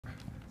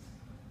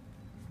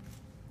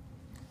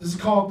This is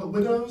called The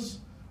Widows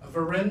of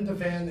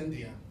Verindavan,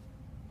 India.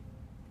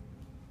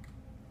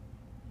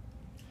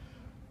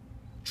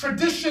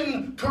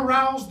 Tradition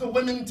corrals the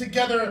women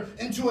together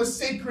into a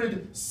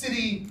sacred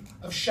city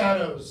of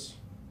shadows.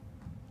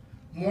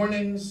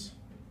 Mornings,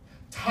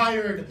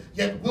 tired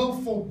yet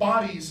willful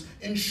bodies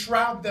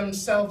enshroud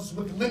themselves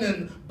with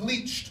linen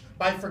bleached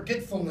by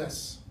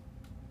forgetfulness.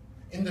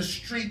 In the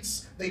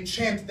streets, they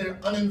chant their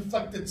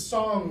uninflected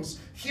songs,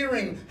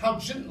 hearing how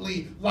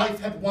gently life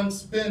had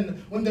once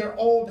been when their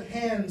old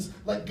hands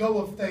let go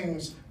of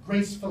things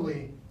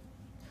gracefully.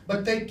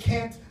 But they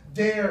can't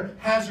dare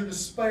hazard a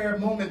spare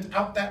moment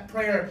out that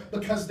prayer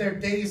because their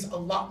day's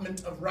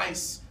allotment of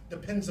rice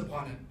depends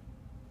upon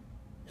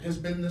it. It has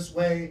been this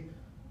way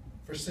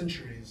for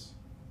centuries.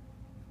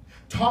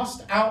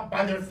 Tossed out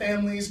by their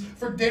families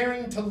for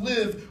daring to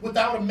live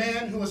without a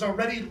man who has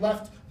already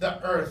left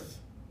the earth.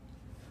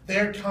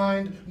 Their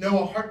kind know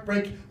a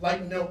heartbreak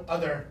like no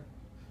other.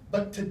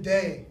 But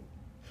today,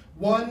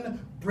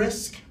 one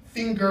brisk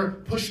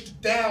finger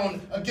pushed down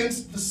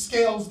against the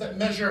scales that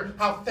measure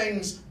how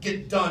things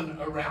get done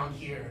around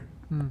here.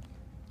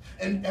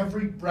 And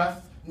every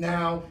breath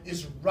now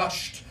is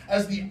rushed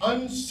as the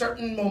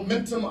uncertain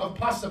momentum of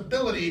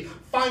possibility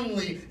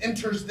finally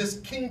enters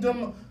this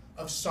kingdom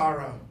of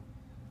sorrow.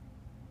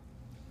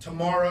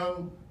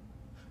 Tomorrow,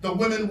 the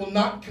women will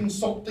not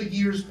consult the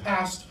years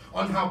past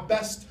on how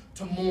best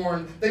to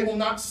mourn. They will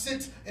not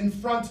sit in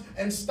front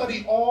and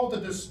study all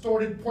the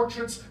distorted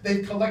portraits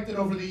they've collected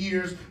over the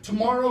years.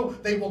 Tomorrow,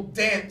 they will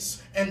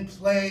dance and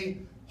play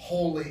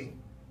holy.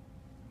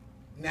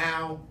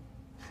 Now,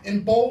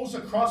 in bowls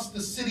across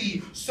the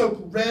city, soak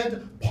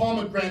red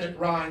pomegranate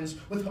rinds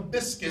with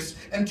hibiscus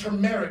and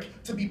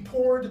turmeric to be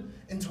poured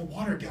into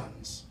water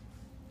guns.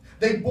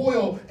 They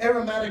boil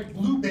aromatic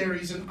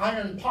blueberries in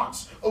iron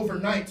pots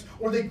overnight,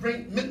 or they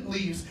grate mint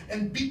leaves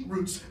and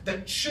beetroots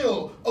that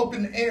chill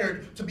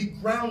open-aired to be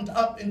ground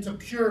up into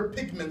pure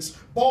pigments,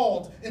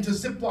 balled into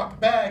Ziploc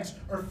bags,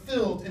 or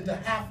filled into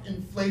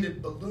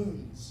half-inflated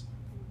balloons.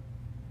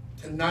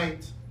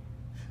 Tonight,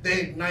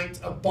 they ignite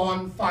a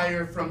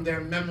bonfire from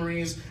their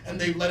memories, and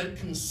they let it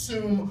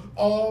consume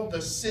all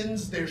the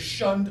sins their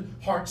shunned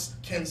hearts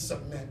can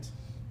submit.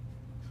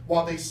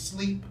 While they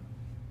sleep,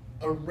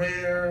 a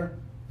rare,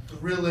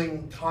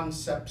 thrilling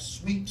concept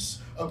sweeps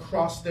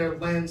across their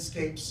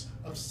landscapes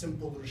of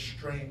simple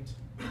restraint.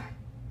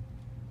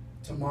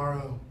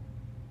 Tomorrow,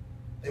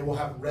 they will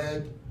have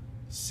red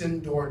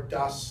Sindor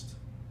dust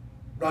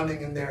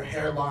running in their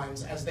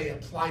hairlines as they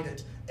applied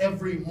it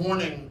every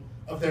morning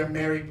of their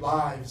married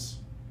lives.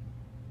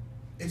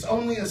 It's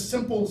only a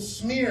simple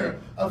smear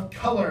of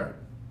color,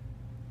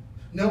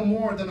 no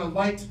more than a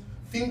light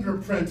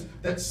fingerprint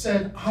that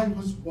said, I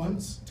was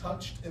once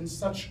touched in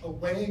such a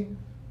way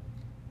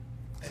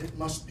that it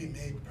must be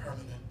made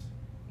permanent.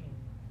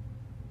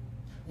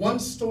 One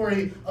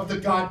story of the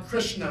god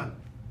Krishna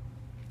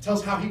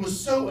tells how he was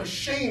so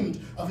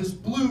ashamed of his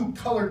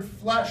blue-colored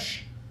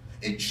flesh.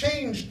 It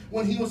changed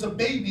when he was a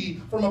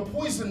baby from a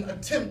poison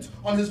attempt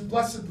on his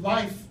blessed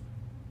life.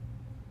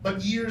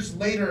 But years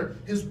later,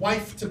 his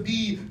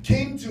wife-to-be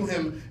came to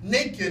him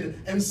naked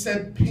and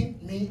said,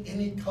 paint me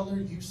any color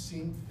you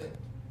seem fit.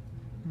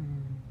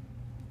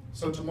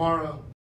 So tomorrow,